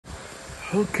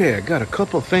Okay, I got a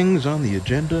couple things on the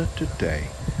agenda today.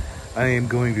 I'm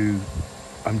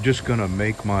just gonna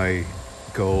make my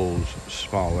goals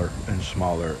smaller and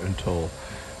smaller until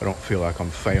I don't feel like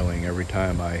I'm failing every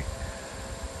time I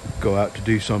go out to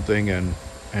do something and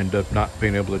end up not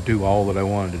being able to do all that I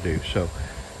wanted to do. So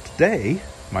today,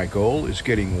 my goal is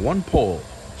getting one pole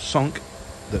sunk,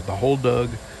 the hole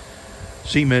dug,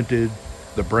 cemented,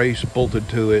 the brace bolted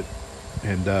to it,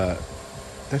 and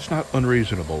that's not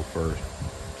unreasonable for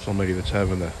somebody that's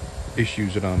having the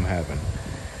issues that I'm having.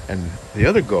 And the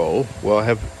other goal, well, I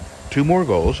have two more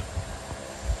goals.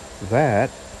 That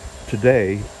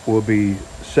today will be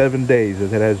 7 days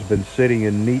that it has been sitting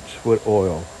in neat's foot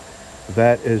oil.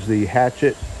 That is the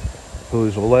hatchet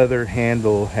whose leather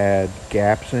handle had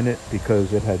gaps in it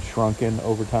because it had shrunken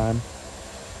over time.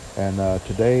 And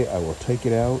today I will take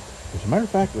it out. As a matter of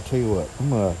fact, I'll tell you what,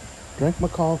 I'm going to drink my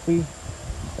coffee,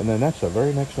 and then that's the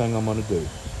very next thing I'm going to do.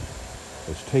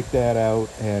 Is take that out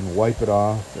and wipe it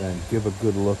off and give a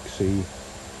good look-see.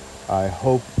 I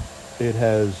hope it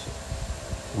has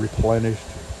replenished,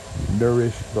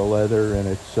 nourished the leather, and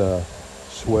it's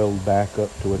swelled back up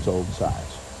to its old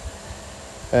size.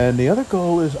 And the other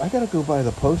goal is I got to go by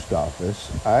the post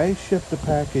office. I shipped a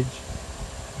package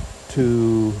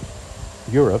to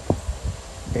Europe,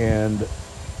 and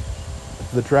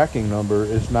the tracking number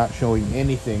is not showing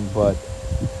anything but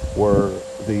where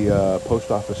the post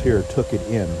office here took it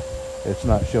in. It's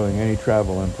not showing any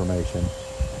travel information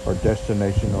or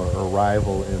destination or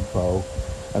arrival info.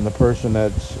 And the person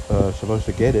that's supposed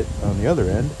to get it on the other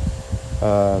end,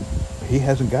 he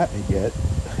hasn't gotten it yet.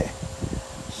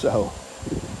 So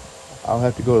I'll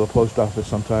have to go to the post office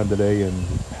sometime today and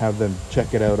have them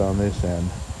check it out on this end.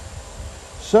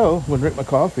 So I'm going to drink my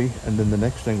coffee, and then the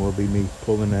next thing will be me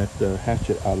pulling that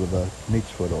hatchet out of the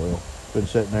neat's foot oil. Been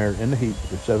sitting there in the heat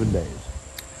for 7 days.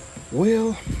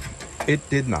 Well, it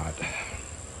did not.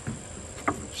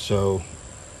 So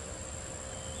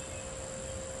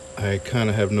I kind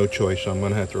of have no choice. I'm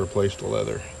going to have to replace the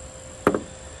leather.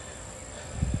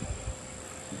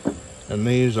 And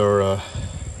these are a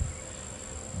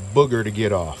booger to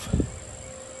get off.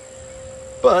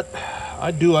 But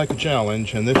I do like a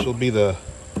challenge, and this will be the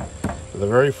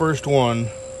very first one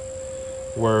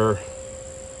where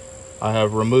I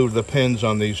have removed the pins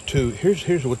on these two.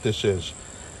 Here's what this is.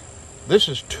 This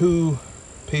is two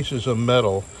pieces of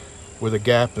metal with a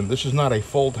gap in. This is not a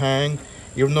full tang.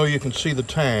 Even though you can see the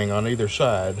tang on either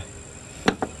side,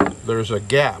 there's a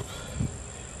gap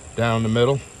down the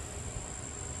middle.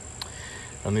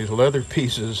 And these leather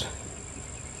pieces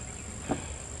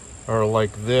are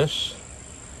like this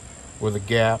with a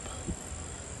gap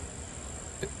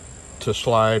to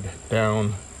slide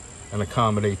down and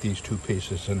accommodate these two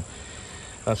pieces. And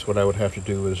that's what I would have to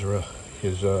do is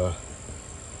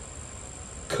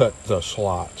cut the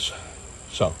slots.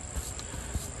 So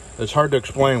it's hard to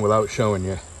explain without showing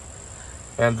you.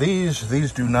 And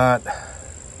these do not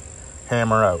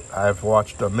hammer out. I've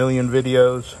watched a million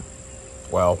videos,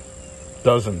 well,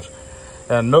 dozens,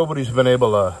 and nobody's been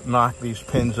able to knock these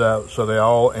pins out, so they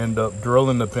all end up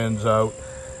drilling the pins out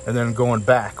and then going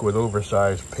back with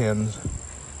oversized pins,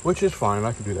 which is fine.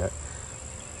 I can do that.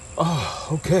 Oh,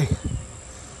 okay.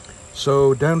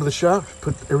 So down to the shop,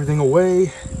 put everything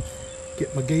away,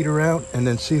 get my gator out, and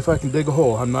then see if I can dig a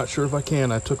hole. I'm not sure if I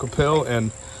can. I took a pill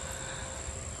and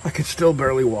I could still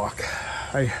barely walk.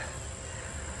 I'm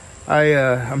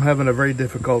having a very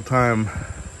difficult time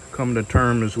coming to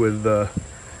terms with the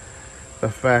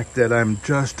fact that I'm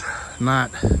just not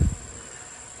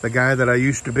the guy that I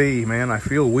used to be, man. I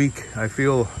feel weak. I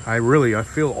feel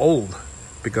old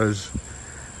because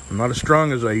I'm not as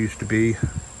strong as I used to be.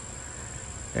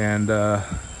 And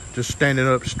just standing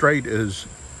up straight is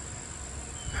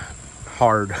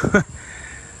hard.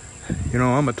 You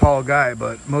know, I'm a tall guy,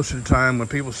 but most of the time when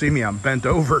people see me, I'm bent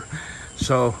over.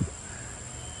 So,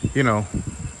 you know,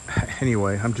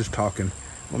 anyway, I'm just talking.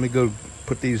 Let me go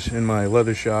put these in my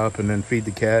leather shop and then feed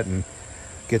the cat and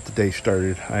get the day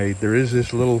started. There is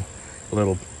this little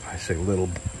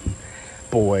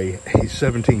boy. He's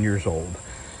 17 years old,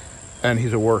 and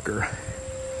he's a worker.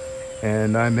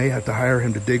 And I may have to hire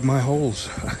him to dig my holes.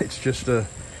 It's just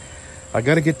I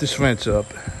got to get this fence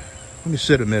up. Let me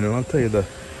sit a minute. I'll tell you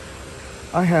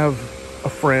I have a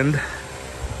friend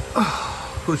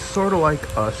who's sort of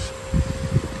like us.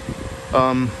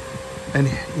 And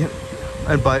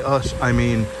by us, I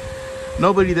mean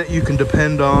nobody that you can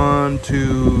depend on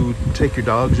to take your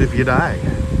dogs if you die.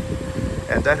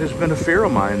 And that has been a fear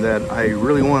of mine, that I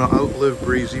really want to outlive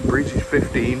Breezy. Breezy's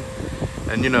 15.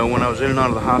 And, you know, when I was in and out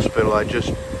of the hospital, I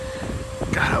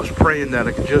was praying that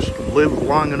I could just live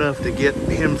long enough to get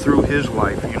him through his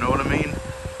life. You know what I mean?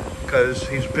 because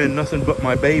he's been nothing but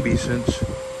my baby since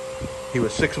he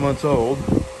was 6 months old,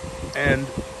 and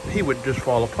he would just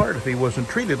fall apart if he wasn't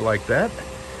treated like that.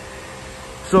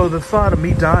 So the thought of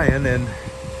me dying and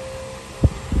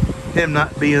him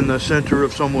not being the center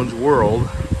of someone's world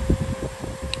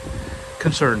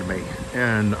concerned me.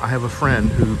 And I have a friend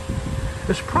who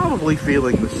is probably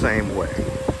feeling the same way.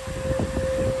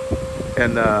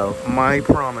 And my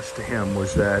promise to him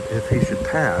was that if he should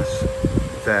pass,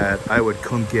 that I would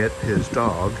come get his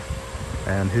dog,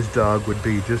 and his dog would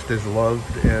be just as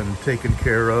loved and taken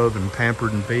care of and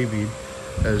pampered and babied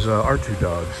as our two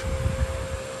dogs.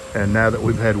 And now that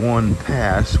we've had one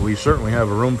pass, we certainly have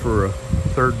a room for a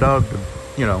third dog to,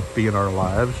 you know, be in our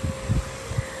lives.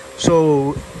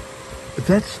 So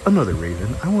that's another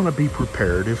reason I want to be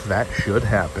prepared if that should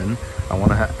happen. I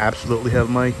want to absolutely have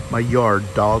my yard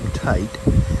dog tight.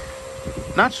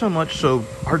 Not so much so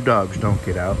our dogs don't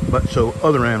get out, but so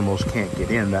other animals can't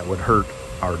get in that would hurt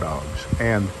our dogs.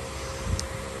 And,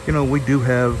 you know, we do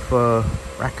have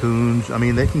raccoons. I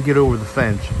mean, they can get over the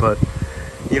fence, but,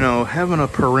 you know, having a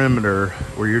perimeter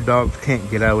where your dogs can't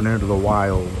get out into the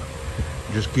wild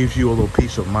just gives you a little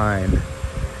peace of mind.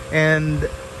 And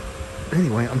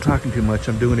anyway, I'm talking too much.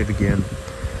 I'm doing it again.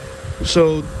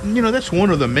 So, you know, that's one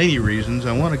of the many reasons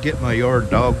I want to get my yard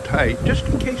dog tight, just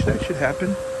in case that should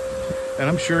happen. And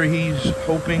I'm sure he's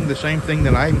hoping the same thing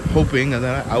that I'm hoping, and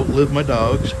that I outlive my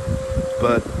dogs.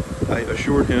 But I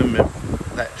assured him if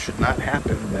that should not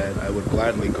happen, that I would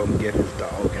gladly come get his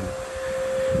dog and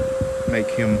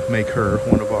make her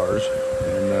one of ours,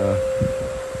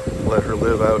 and let her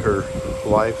live out her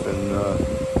life in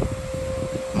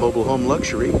mobile home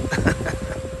luxury.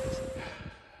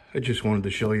 I just wanted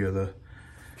to show you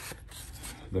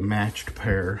the matched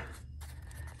pair,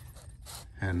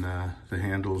 and the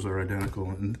handles are identical.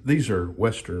 And these are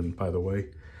Western, by the way.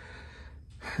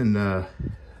 And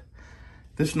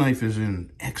this knife is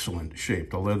in excellent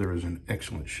shape. The leather is in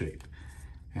excellent shape.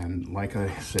 And like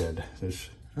I said, this,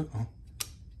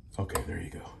 okay, there you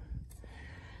go.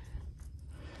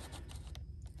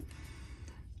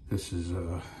 This is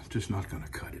just not gonna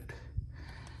cut it.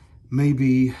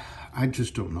 Maybe, I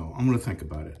just don't know. I'm gonna think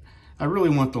about it. I really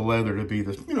want the leather to be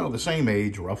the same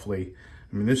age, roughly.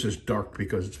 I mean, this is dark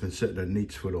because it's been sitting in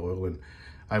neat's foot oil, and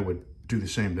I would do the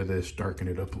same to this, darken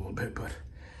it up a little bit, but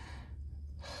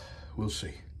we'll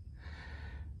see.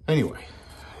 Anyway,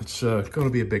 it's gonna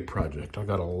be a big project. I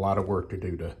got a lot of work to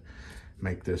do to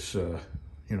make this, a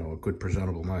good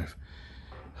presentable knife.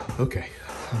 Okay,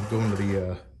 I'm going to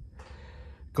the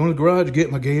garage, get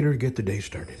my gator, get the day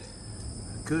started.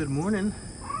 Good morning.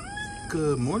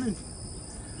 Good morning.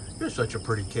 You're such a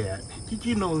pretty cat. Did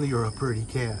you know you're a pretty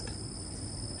cat?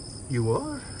 You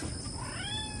are?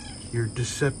 You're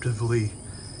deceptively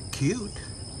cute.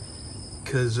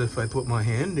 Because if I put my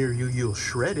hand near you, you'll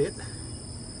shred it.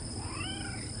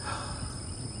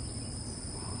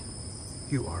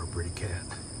 You are a pretty cat.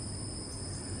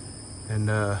 And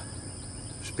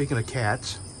speaking of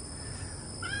cats,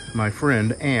 my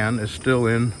friend Anne is still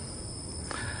in,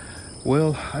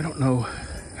 well, I don't know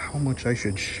how much I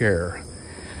should share.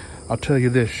 I'll tell you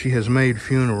this, she has made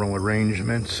funeral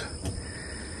arrangements.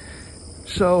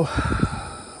 So,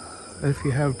 if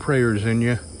you have prayers in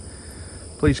you,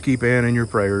 please keep Anne in your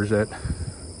prayers that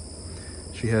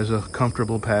she has a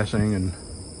comfortable passing. And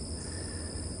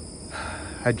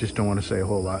I just don't want to say a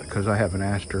whole lot because I haven't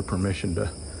asked her permission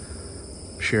to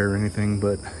share anything,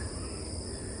 but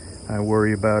I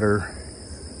worry about her.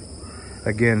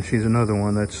 Again, she's another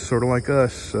one that's sort of like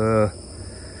us,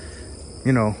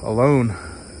 alone.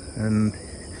 And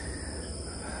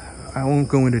I won't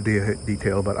go into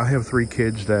detail, but I have 3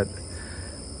 kids that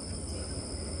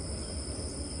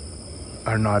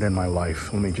are not in my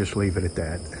life. Let me just leave it at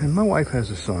that. And my wife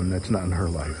has a son that's not in her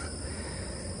life.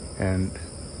 And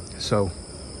so,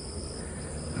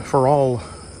 for all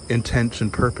intents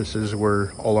and purposes,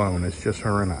 we're alone. It's just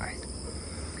her and I.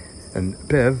 And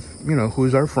Bev,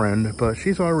 who's our friend, but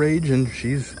she's our age and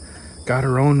she's got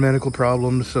her own medical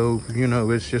problems. So,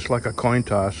 it's just like a coin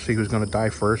toss. See who's going to die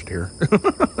first here.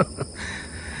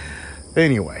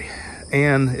 Anyway,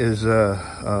 Anne is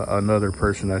another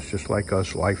person that's just like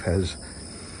us. Life has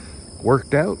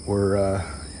worked out where,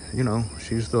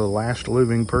 she's the last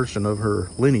living person of her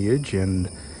lineage. And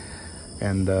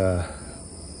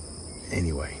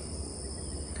anyway,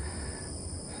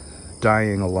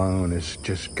 dying alone has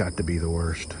just got to be the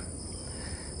worst.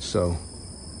 So,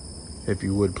 if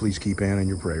you would, please keep Anne in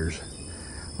your prayers.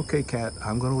 Okay, Kat,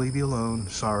 I'm going to leave you alone.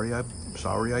 Sorry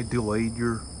I delayed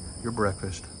your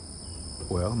breakfast.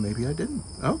 Well, maybe I didn't.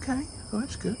 Okay, well,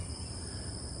 that's good.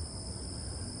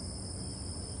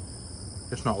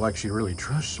 It's not like she really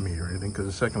trusts me or anything, because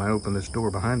the second I open this door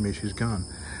behind me, she's gone.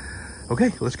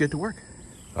 Okay, let's get to work.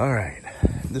 All right,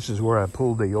 this is where I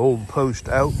pulled the old post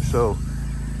out, so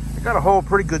I got a hole,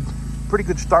 pretty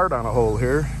good start on a hole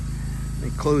here.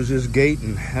 Let me close this gate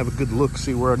and have a good look,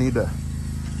 see where I need to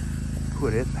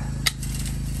put it.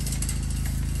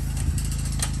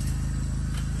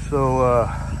 So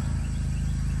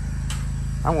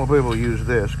I won't be able to use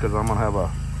this because I'm gonna have a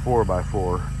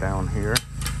 4x4 down here.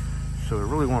 So I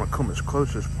really want to come as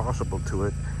close as possible to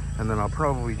it, and then I'll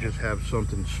probably just have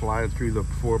something slide through the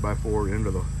 4x4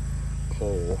 into the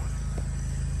pole.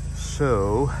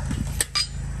 So,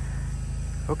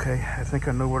 okay, I think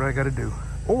I know what I got to do.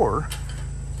 Or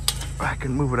I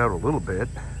can move it out a little bit.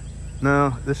 No,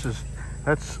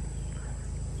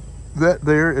 that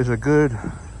there is a good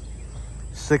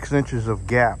 6 inches of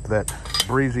gap that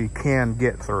Breezy can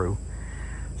get through.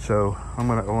 So I'm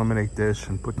going to eliminate this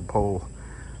and put the pole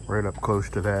right up close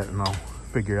to that, and I'll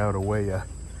figure out a way of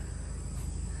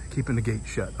keeping the gate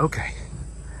shut. Okay,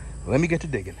 let me get to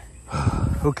digging.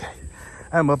 Okay,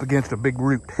 I'm up against a big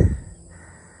root.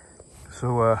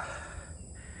 So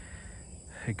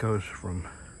it goes from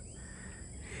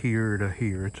here to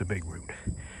here. It's a big root.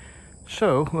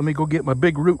 So let me go get my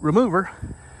big root remover.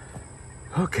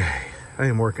 Okay, I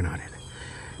am working on it.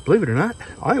 Believe it or not,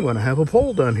 I'm going to have a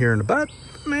pole done here in about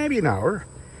maybe an hour.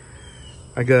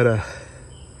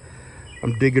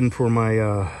 I'm digging for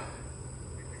my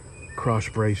cross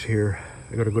brace here.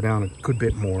 I got to go down a good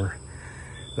bit more.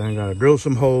 Then I got to drill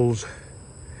some holes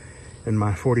in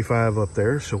my 45 up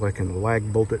there so I can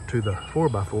lag bolt it to the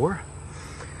 4x4.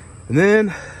 And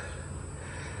then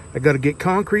I got to get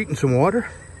concrete and some water.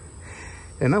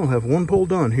 And I'll have one pole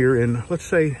done here in, let's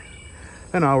say,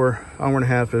 an hour and a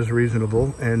half is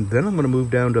reasonable. And then I'm going to move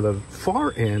down to the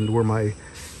far end where my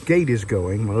gate is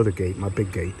going, my other gate, my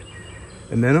big gate.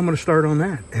 And then I'm going to start on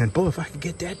that. And boy, if I could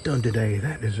get that done today,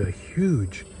 that is a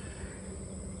huge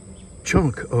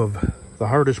chunk of the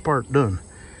hardest part done.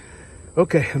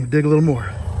 Okay, I'm going to dig a little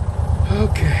more.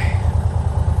 Okay.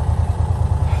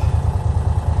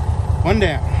 One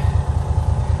down.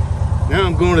 Now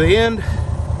I'm going to the end.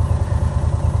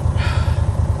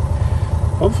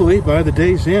 Hopefully by the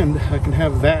day's end, I can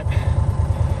have that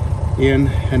in,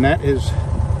 and that is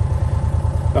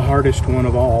the hardest one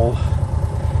of all.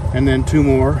 And then 2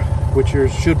 more, which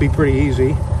should be pretty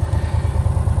easy.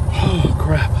 Oh,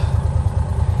 crap.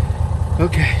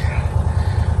 Okay.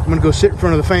 I'm gonna go sit in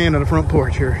front of the fan on the front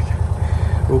porch here.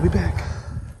 We'll be back.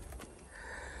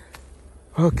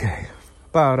 Okay,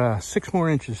 about 6 more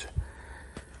inches.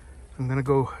 I'm gonna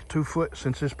go 2 foot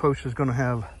since this post is gonna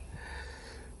have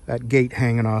that gate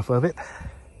hanging off of it.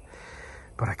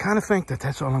 But I kind of think that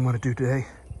that's all I'm gonna do today.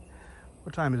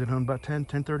 What time is it, hon? About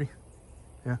 10:30?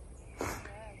 Yeah.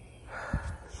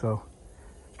 So,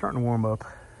 starting to warm up.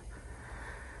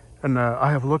 And I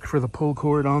have looked for the pull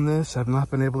cord on this. I've not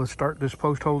been able to start this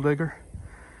post hole digger.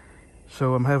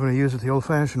 So I'm having to use it the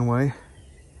old-fashioned way.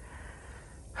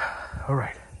 All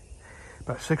right,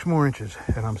 about 6 more inches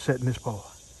and I'm setting this pole.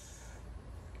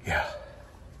 Yeah.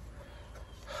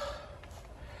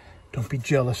 Don't be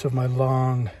jealous of my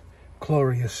long,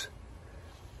 glorious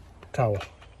towel.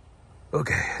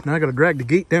 Okay, now I gotta drag the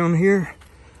gate down here,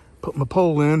 put my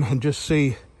pole in, and just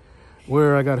see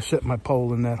where I gotta set my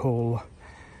pole in that hole.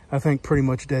 I think pretty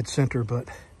much dead center, but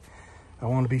I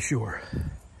want to be sure.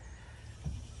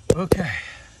 Okay,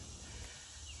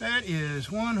 that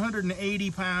is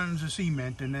 180 pounds of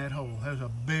cement in that hole. That's a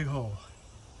big hole.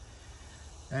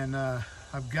 And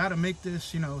I've got to make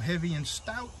this, you know, heavy and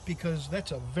stout, because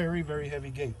that's a very, very heavy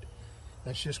gate.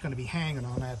 That's just going to be hanging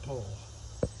on that pole.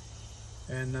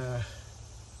 And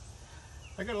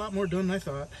I got a lot more done than I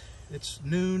thought. It's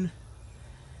noon,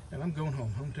 and I'm going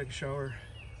home. I'm going to take a shower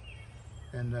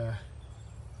and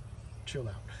chill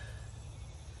out.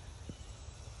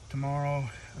 Tomorrow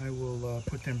I will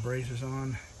put them braces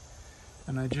on,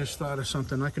 and I just thought of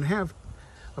something. I can have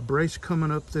a brace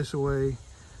coming up this way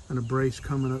and a brace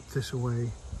coming up this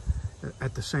way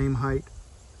at the same height,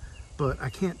 but I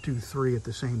can't do 3 at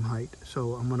the same height.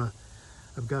 So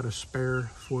I've got a spare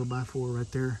 4x4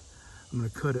 right there. I'm gonna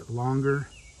cut it longer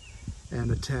and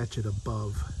attach it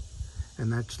above,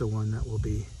 and that's the one that will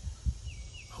be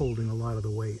holding a lot of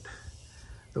the weight.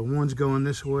 The ones going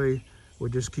this way will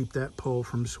just keep that pole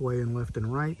from swaying left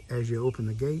and right as you open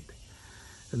the gate,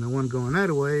 and the one going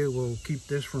that way will keep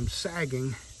this from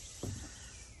sagging,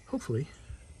 hopefully.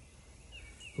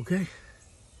 Okay,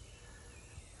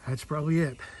 that's probably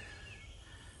it.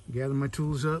 Gather my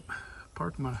tools up,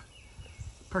 park my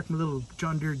little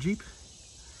John Deere Jeep,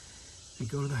 and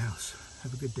go to the house.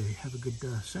 Have a good day. Have a good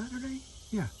Saturday.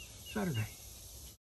 Yeah, Saturday.